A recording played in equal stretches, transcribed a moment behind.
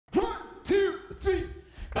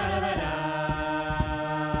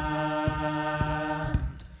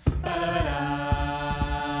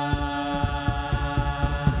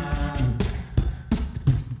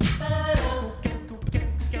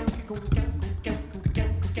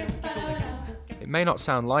It may not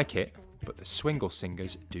sound like it, but the Swingle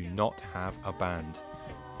Singers do not have a band.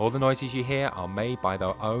 All the noises you hear are made by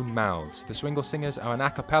their own mouths. The Swingle Singers are an a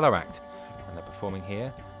cappella act, and they're performing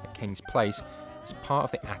here at King's Place as part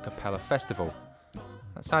of the a cappella festival.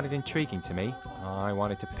 That sounded intriguing to me. I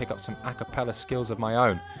wanted to pick up some a cappella skills of my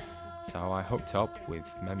own, so I hooked up with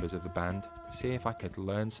members of the band to see if I could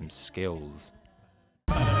learn some skills.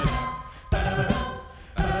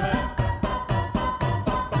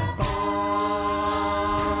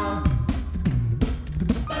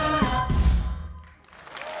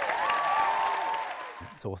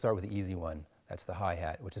 So we'll start with the easy one. That's the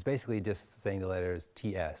hi-hat, which is basically just saying the letters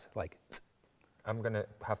TS, like. I'm going to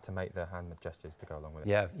have to make the hand gestures to go along with it.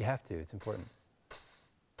 Yeah, you have to. It's important.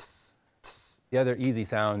 The other easy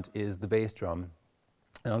sound is the bass drum.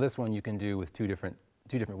 And on this one, you can do with two different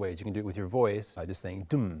ways. You can do it with your voice by just saying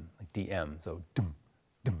dum, like DM. So dum,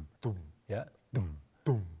 dum, dum. Yeah, dum,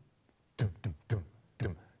 dum, dum, dum, dum,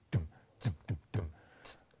 dum, dum, dum, dum, dum.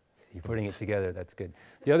 You're putting it together. That's good.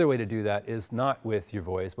 The other way to do that is not with your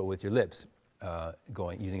voice, but with your lips,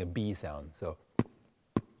 using a B sound. So.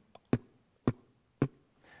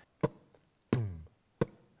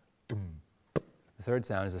 The third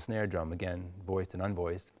sound is a snare drum, again, voiced and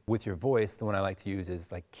unvoiced. With your voice, the one I like to use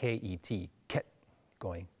is like K-E-T, ket,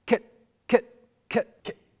 going kit, kit, kit,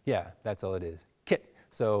 kit. Yeah, that's all it is, kit.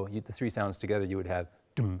 So the three sounds together, you would have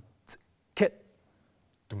dum, tsk, kit,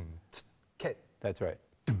 dum, tsk, kit. That's right.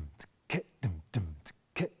 Dum, tsk, kit, dum, dum, tsk,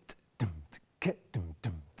 kit, dum, tsk, kit, dum,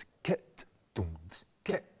 dum, tsk, kit, dum, tsk,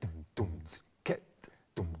 kit, dum, dum, tsk, kit,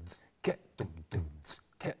 dum, tsk, kit, dum, dum, tsk,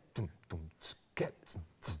 kit, dum, dum, tsk, kit, dum,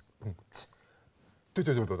 tsk, dum, tsk.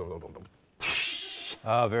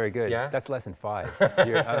 Oh, very good. Yeah? That's lesson 5.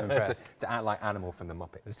 I'm impressed. To act like Animal from the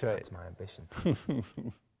Muppets. That's right. That's my ambition.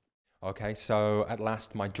 Okay, so at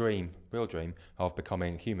last my dream, real dream, of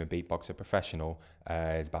becoming a human beatboxer professional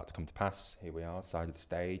is about to come to pass. Here we are, side of the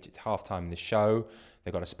stage. It's half time in the show.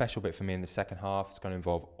 They've got a special bit for me in the second half. It's going to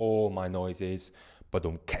involve all my noises.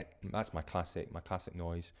 That's my classic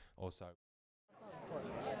noise also.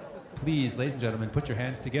 Please, ladies and gentlemen, put your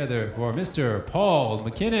hands together for Mr. Paul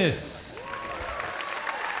MacInnes.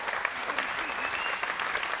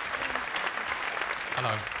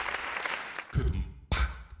 Hello.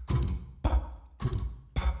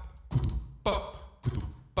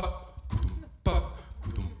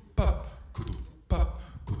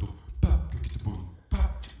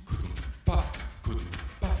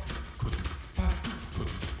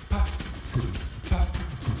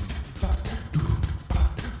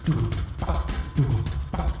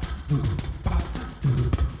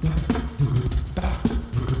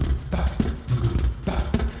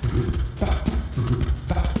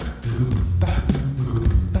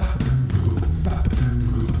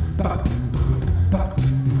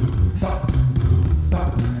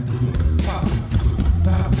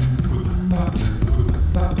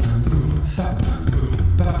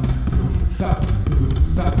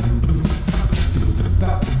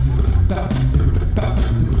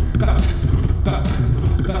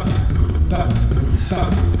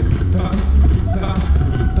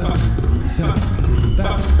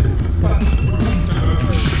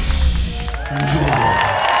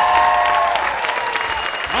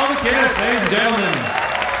 MacInnes, ladies and gentlemen.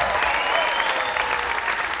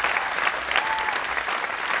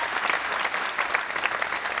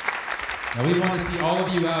 Now we want to see all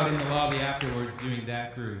of you out in the lobby afterwards doing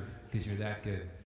that groove, because you're that good.